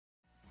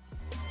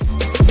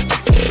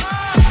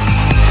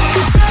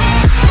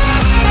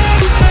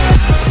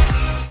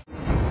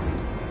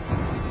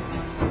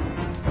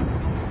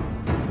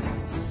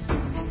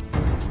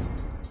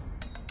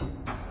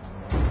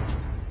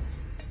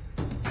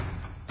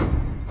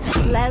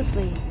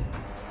Leslie.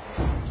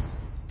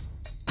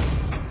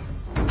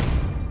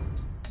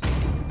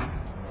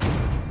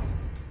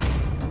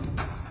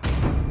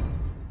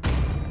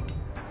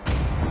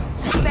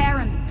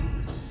 Baroness.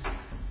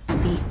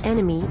 The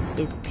enemy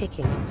is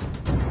picking.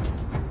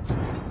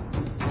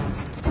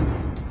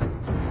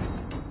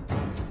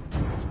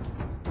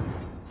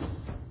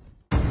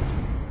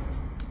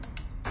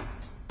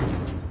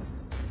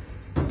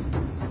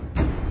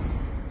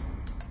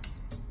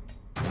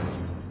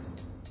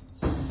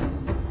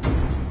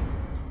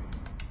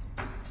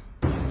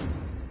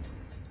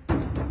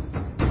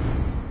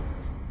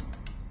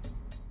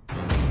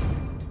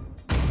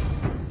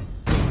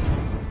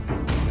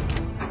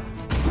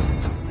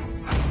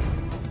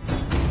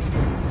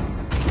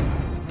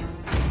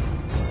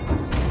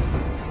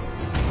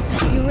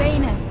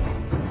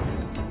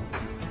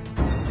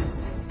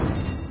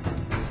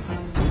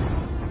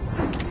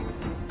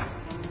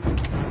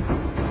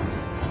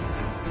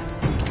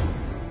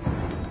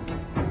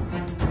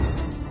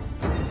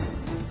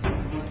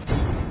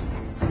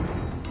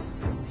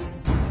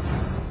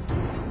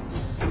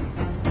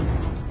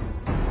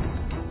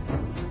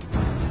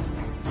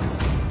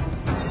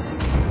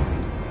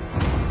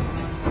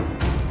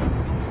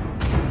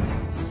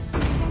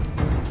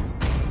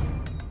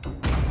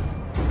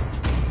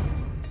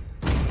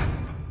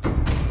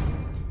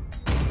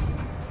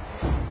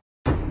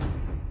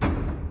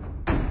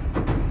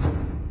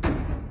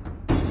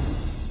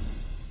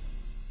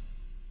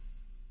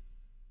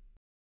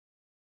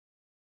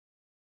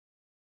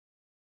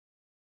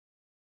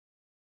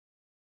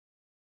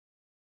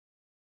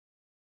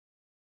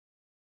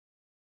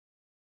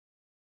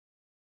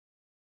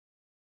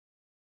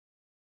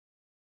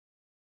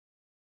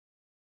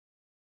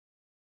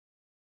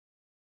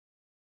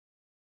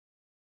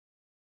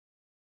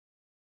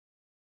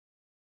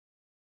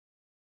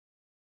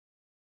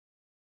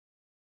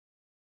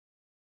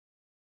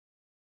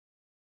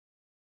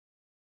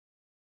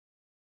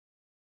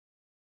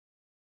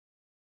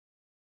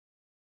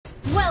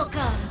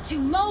 Welcome to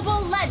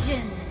Mobile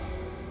Legends!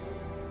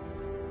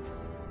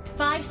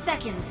 5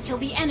 seconds till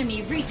the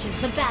enemy reaches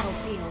the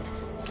battlefield.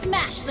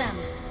 Smash them!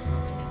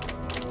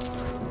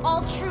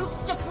 All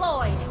troops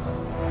deployed!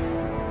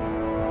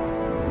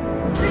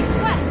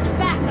 Request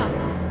backup!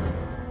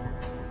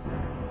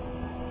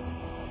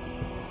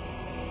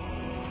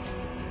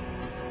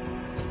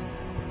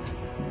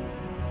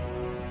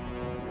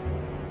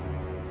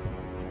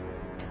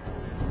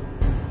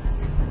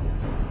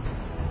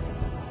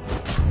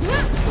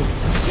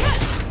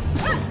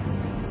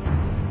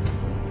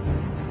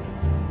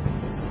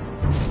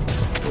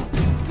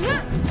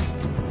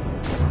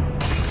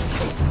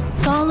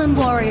 Fallen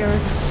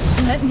warriors,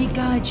 let me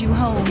guide you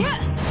home.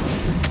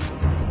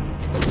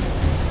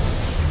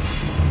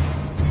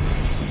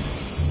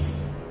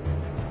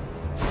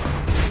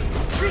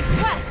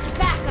 Request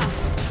backup!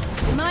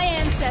 My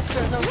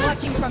ancestors are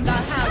watching from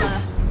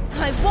Valhalla.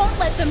 I won't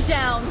let them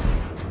down!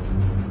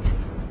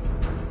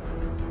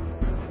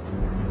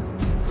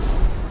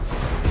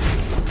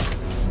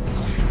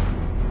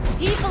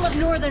 People of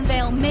Northern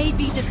Vale may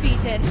be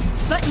defeated,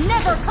 but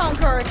never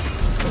conquered!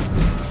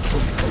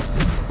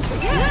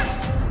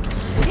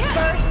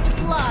 First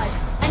blood!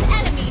 An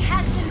enemy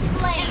has been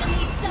slain!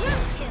 Enemy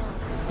double kill!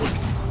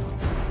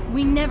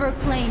 We never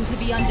claimed to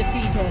be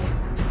undefeated,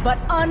 but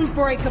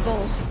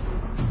unbreakable.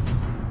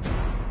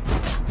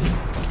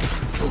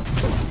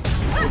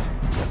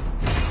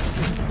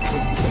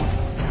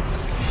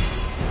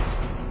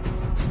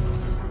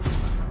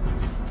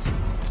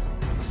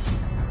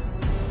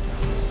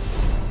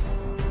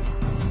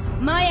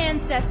 My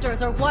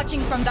ancestors are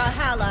watching from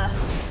Valhalla.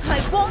 I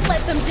won't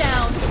let them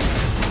down!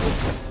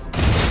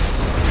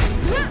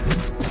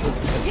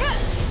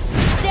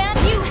 Stand,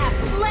 you have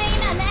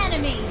slain an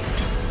enemy!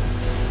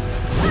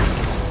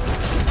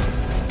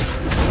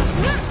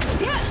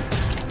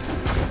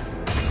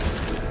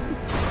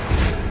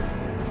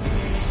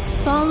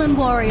 Fallen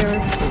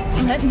warriors,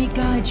 let me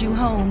guide you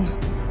home.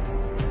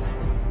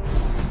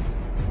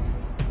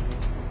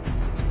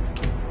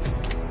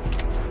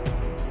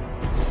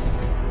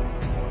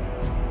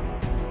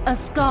 A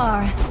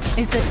scar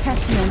is the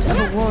testament of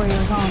a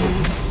warrior's honor.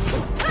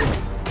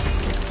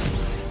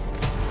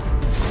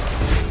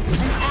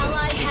 An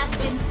ally has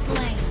been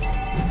slain.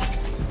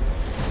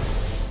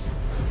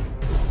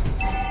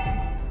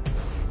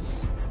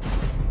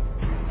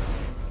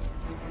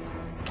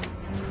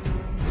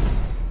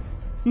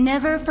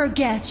 Never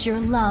forget your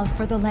love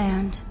for the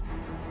land.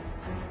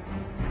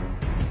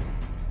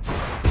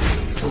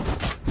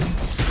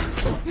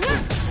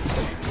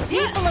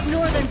 People of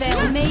Northern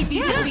Vale may be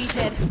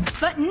defeated,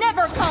 but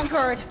never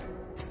conquered!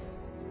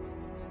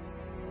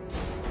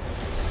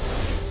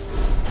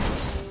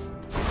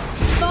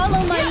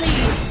 Follow my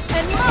lead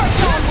and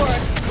march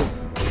onward!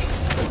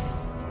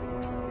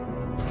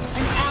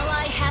 An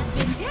ally has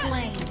been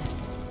slain.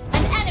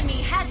 An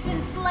enemy has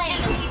been slain.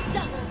 Enemy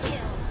double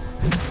kill.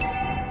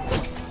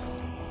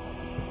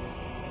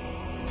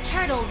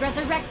 Turtle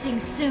resurrecting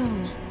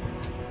soon.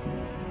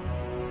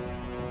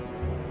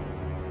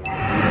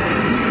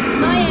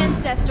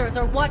 ancestors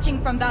are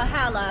watching from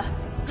Valhalla.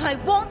 I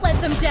won't let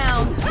them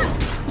down!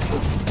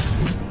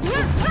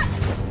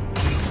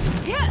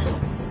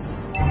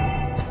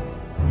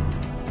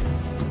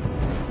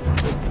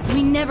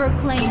 We never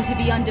claimed to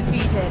be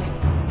undefeated,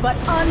 but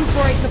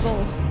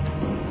unbreakable.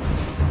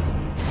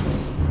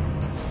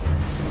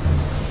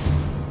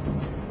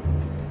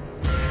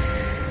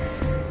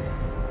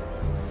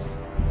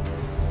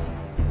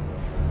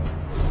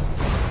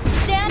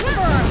 Stand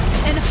firm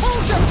and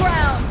hold your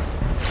ground!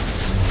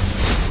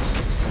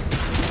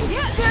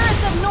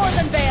 Spirits of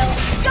Northern Vale,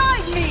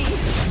 guide me!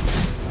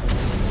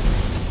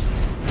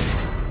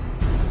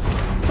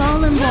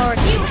 Fallen Lord,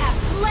 you